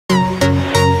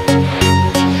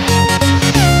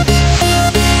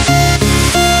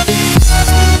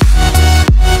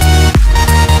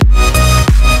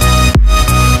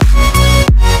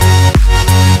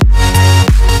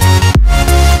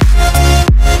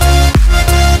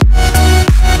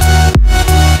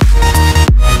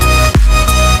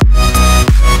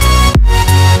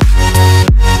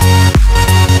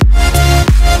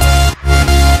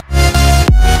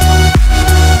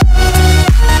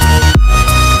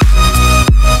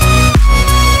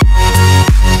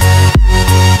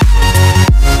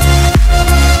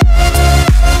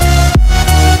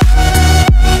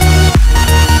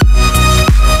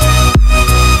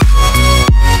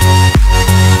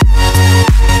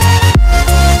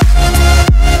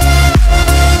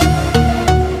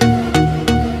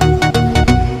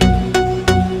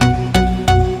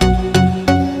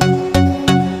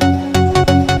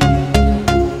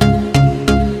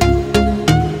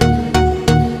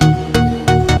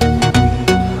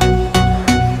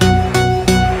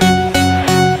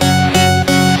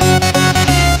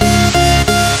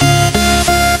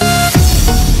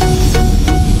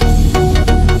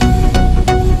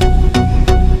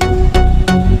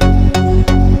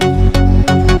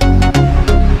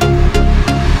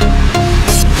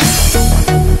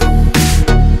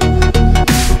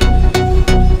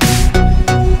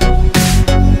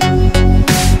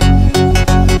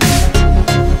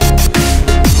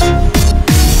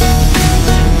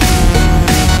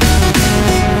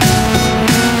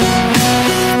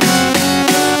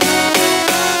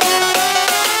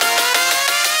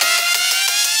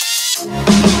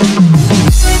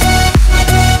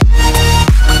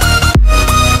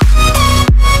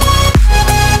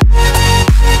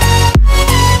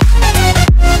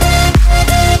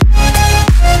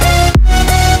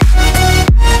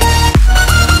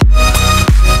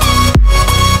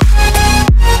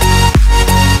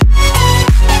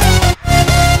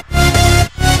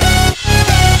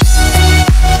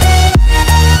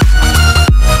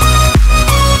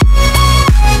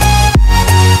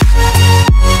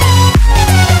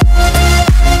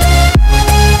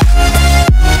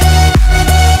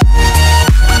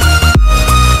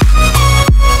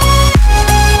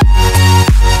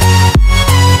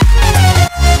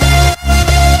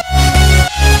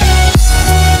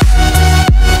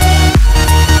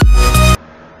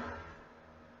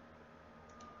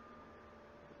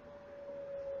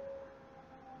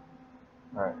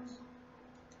Alright.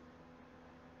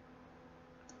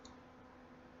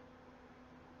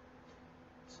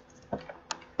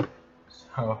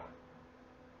 So,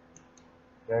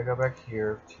 gotta go back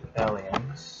here to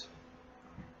aliens.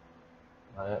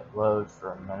 Let it load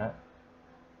for a minute.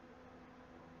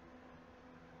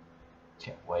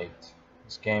 Can't wait.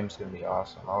 This game's gonna be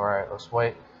awesome. Alright, let's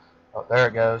wait. Oh, there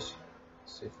it goes.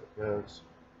 Let's see if it goes.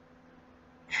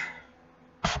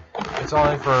 It's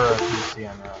only for a PC,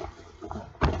 I know.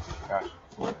 Gosh.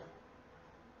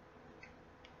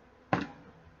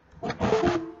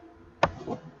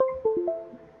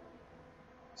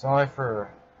 It's only for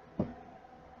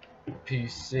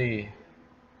PC.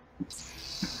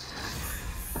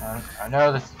 I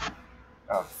know this.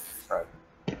 Oh, right.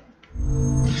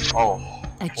 Oh.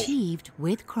 Achieved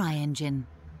with CryEngine.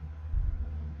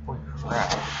 Holy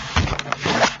crap.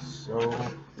 So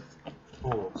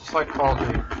cool. Just like Call of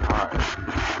Duty 5.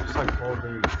 Just like Call of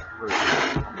Duty 3,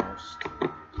 almost.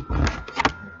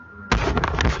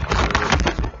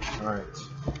 Alright.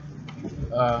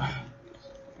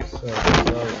 So,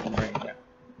 right now.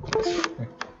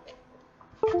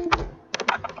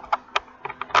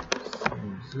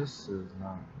 Seems this is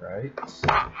not right.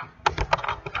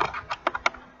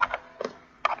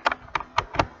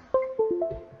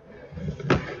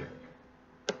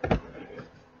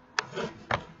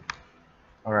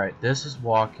 Alright, this is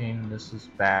walking, this is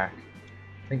back.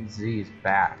 I think Z is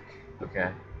back.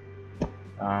 Okay.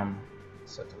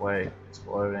 Set to wait, it's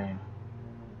loading.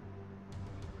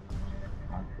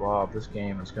 Wow, this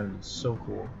game is gonna be so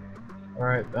cool.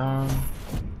 Alright,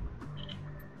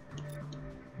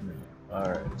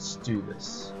 alright, let's do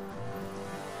this.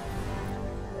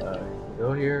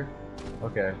 Go here.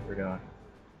 Okay, we're going.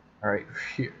 Alright,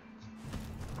 here.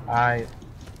 Okay,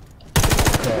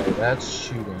 that's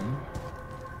shooting.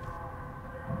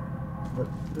 What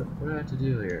do I have to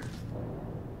do here?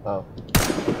 Oh.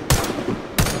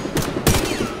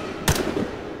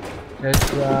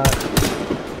 Headshot.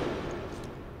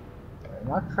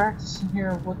 Am I practicing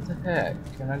here? What the heck?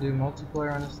 Can I do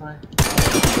multiplayer on this thing?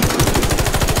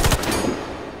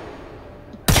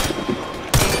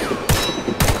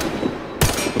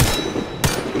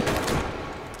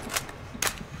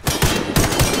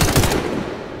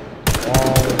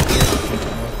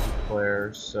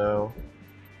 Multiplayer, so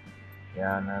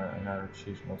yeah, I never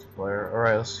choose multiplayer.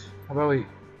 Alright, how about we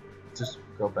just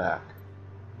go back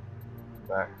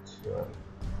to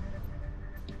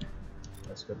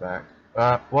let's go back.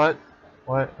 What?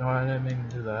 No, I didn't mean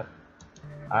to do that.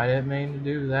 I didn't mean to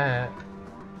do that.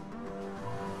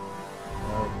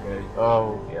 Okay.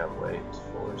 Oh, yeah, wait.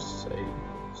 For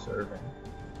serving.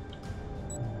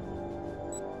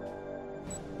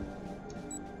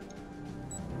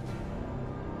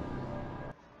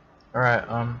 Alright,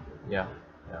 yeah.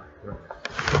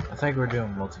 I think we're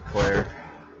doing multiplayer.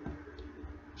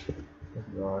 Oh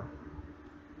god.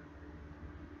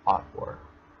 Hot war.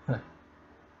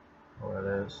 What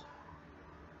it is.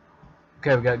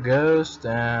 Okay, we got Ghost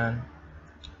and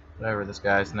whatever this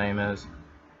guy's name is.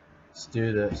 Let's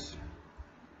do this.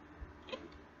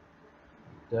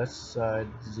 Death side,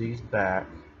 Z's back.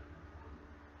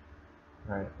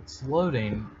 Alright, it's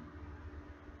loading.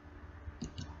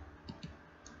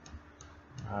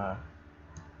 I'm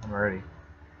ready.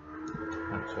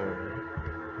 I'm so ready.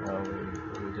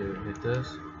 What do we do? Hit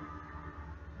this?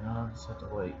 No, I just have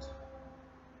to wait.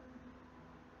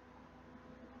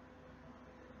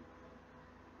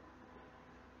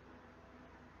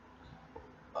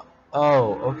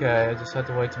 Oh, okay, I just have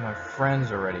to wait till my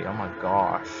friends are ready. Oh my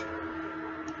gosh.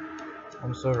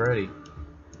 I'm so ready.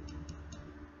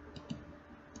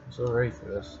 I'm so ready for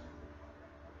this.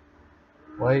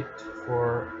 Wait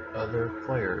for other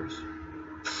players.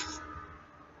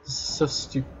 This is so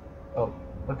stupid. Oh,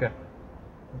 okay.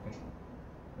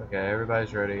 Okay,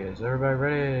 everybody's ready. Is everybody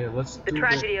ready? Let's do The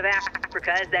tragedy of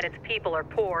Africa is that its people are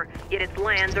poor, yet its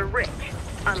lands are rich.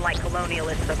 Unlike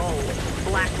colonialists of old,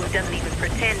 Blackwood doesn't even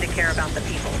pretend to care about the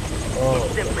people.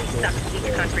 It simply sucks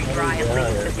each country dry and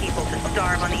leaves the people to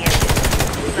starve on the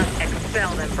edges, thus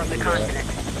expel them from the continent.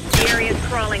 The area is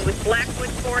crawling with Blackwood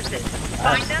forces.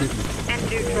 Find them and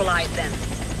neutralize them.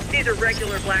 These are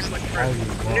regular Blackwood troops.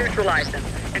 Neutralize them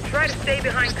and try to stay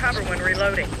behind cover when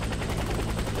reloading.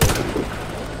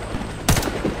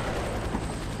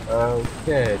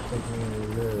 Okay, taking a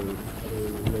load.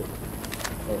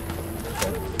 Oh,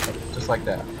 okay. Just like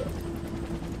that.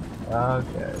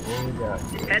 Okay, what we got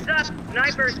here? Heads up,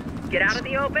 snipers! Get out of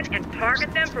the open and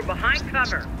target them from behind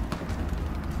cover.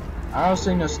 I don't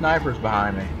see no snipers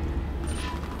behind me.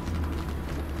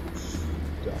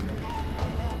 Dummy.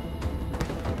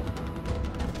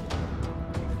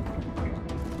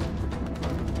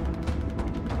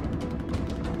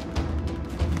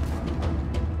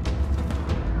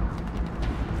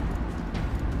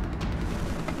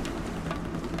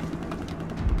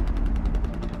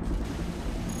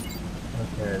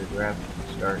 the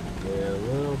graphics starting to get a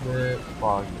little bit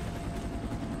foggy.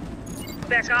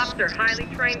 Spec ops are highly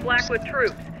trained Blackwood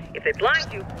troops. If they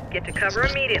blind you, get to cover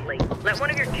immediately. Let one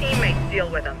of your teammates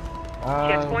deal with them.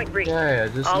 Checkpoint reached. Yeah, I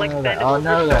just All know that. expendables I'll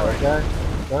know that, restored. okay?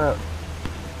 Shut up.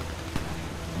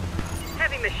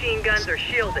 Heavy machine guns are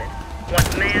shielded.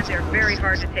 Once manned, they're very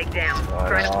hard to take down.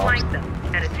 Try to flank them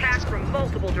and attack from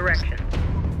multiple directions.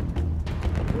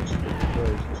 Where's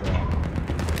jump?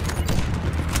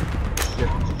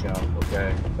 Shift jump,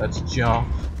 okay? That's jump.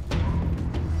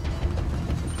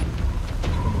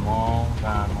 It's been a long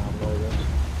time on the way this.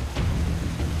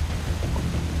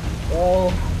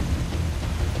 Well,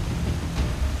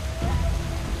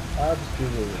 I'll just do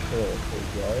the repair,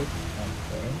 guys.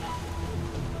 Okay.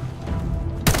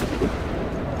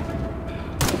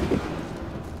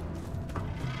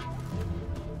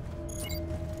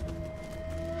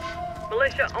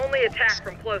 Militia only attack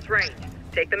from close range.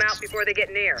 Take them out before they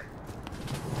get near.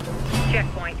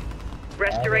 Checkpoint.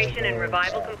 Restoration and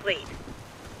revival complete.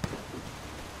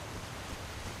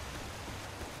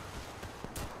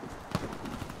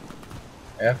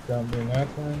 F don't do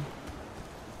nothing.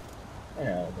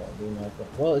 Yeah, don't do nothing.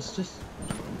 Well, it's just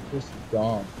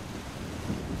gone.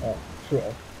 Oh,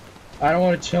 crap. I don't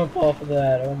want to jump off of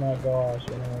that. Oh my gosh,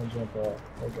 I don't want to jump off.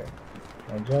 Okay.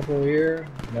 Want to jump over here?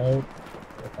 Nope.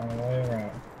 Gotta find a way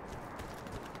around.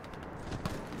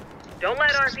 Don't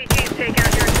let RPGs take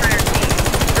out your entire team.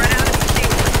 Spread out and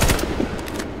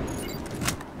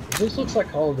see. This looks like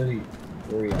Call of Duty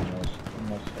 3 almost.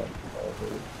 Almost like Call of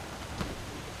Duty.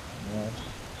 Almost.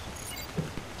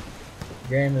 The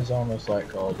game is almost like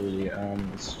Call of Duty.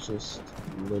 It's just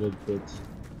a little bit.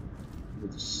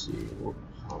 Let's see.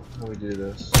 How do we do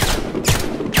this? I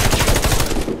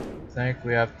think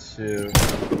we have to.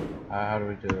 How do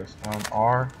we do this?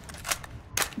 R,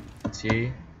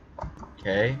 T,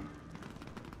 K.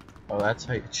 Oh, that's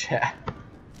how you chat.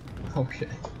 Okay.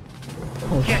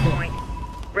 Checkpoint.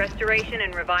 Restoration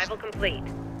and revival complete.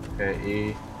 Okay,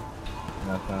 E.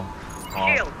 Nothing.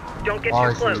 Shield. Don't get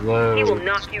too close. He will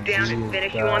knock you down and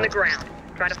finish you on the ground.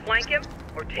 Try to flank him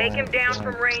or take him down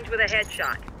from range with a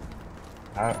headshot.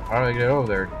 How do I get over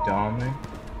there, dummy? I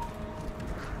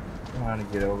don't know how to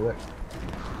get over there.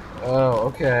 Oh,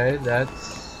 okay,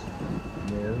 that's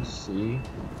new. C.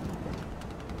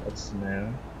 That's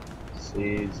new.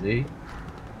 C, Z.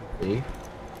 B.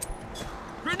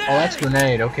 Grenade! Oh, that's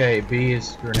grenade. Okay, B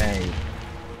is grenade.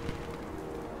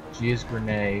 G is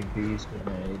grenade. B is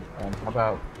grenade. How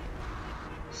about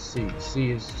C? C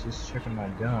is just checking my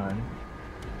gun.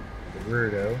 The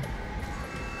weirdo.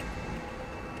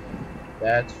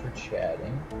 That's for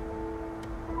chatting.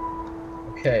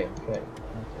 Okay.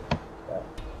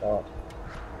 Stop.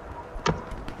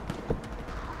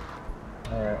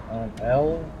 Alright,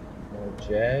 L or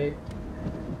J.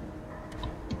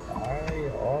 I,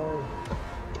 R.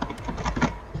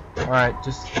 Alright,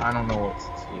 just, I don't know what to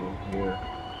do here.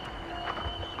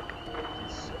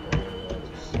 Just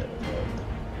set it up.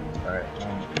 Alright,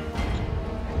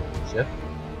 shift.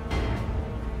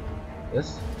 This.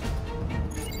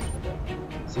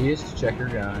 C is to check your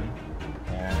gun,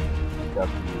 and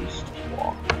W is to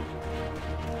walk.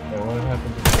 Okay, what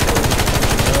happened to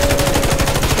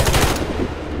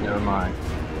never mind.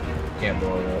 Can't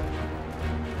blow it up.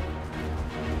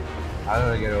 How do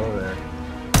I get over there?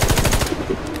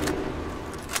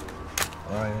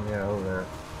 How do I get over there?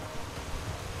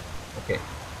 Okay.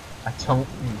 I don't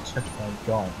need to check my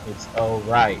gun. It's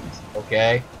alright,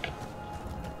 okay?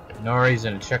 No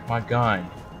reason to check my gun.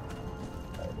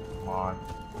 Right, come on.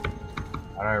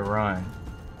 How do I run?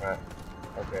 Right.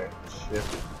 Okay.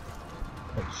 Shift.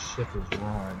 Like shift is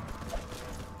run.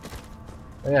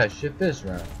 Oh yeah, shift is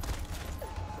run.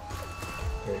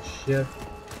 Okay, shift.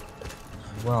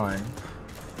 Run.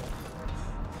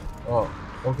 Oh,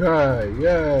 okay,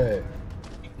 yay!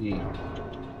 E.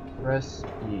 Press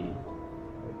E.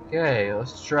 Okay,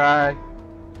 let's try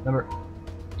number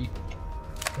E.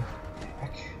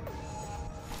 Heck.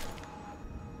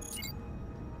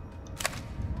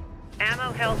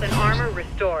 Ammo, health, and armor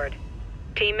restored.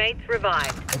 Teammates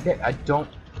revived. Okay, I don't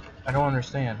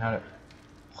understand how to.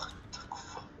 What the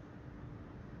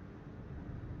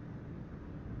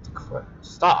fuck?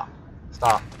 Stop.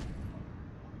 Stop.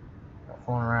 Stop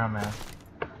fooling around, man.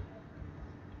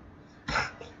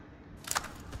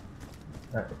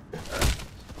 Alright.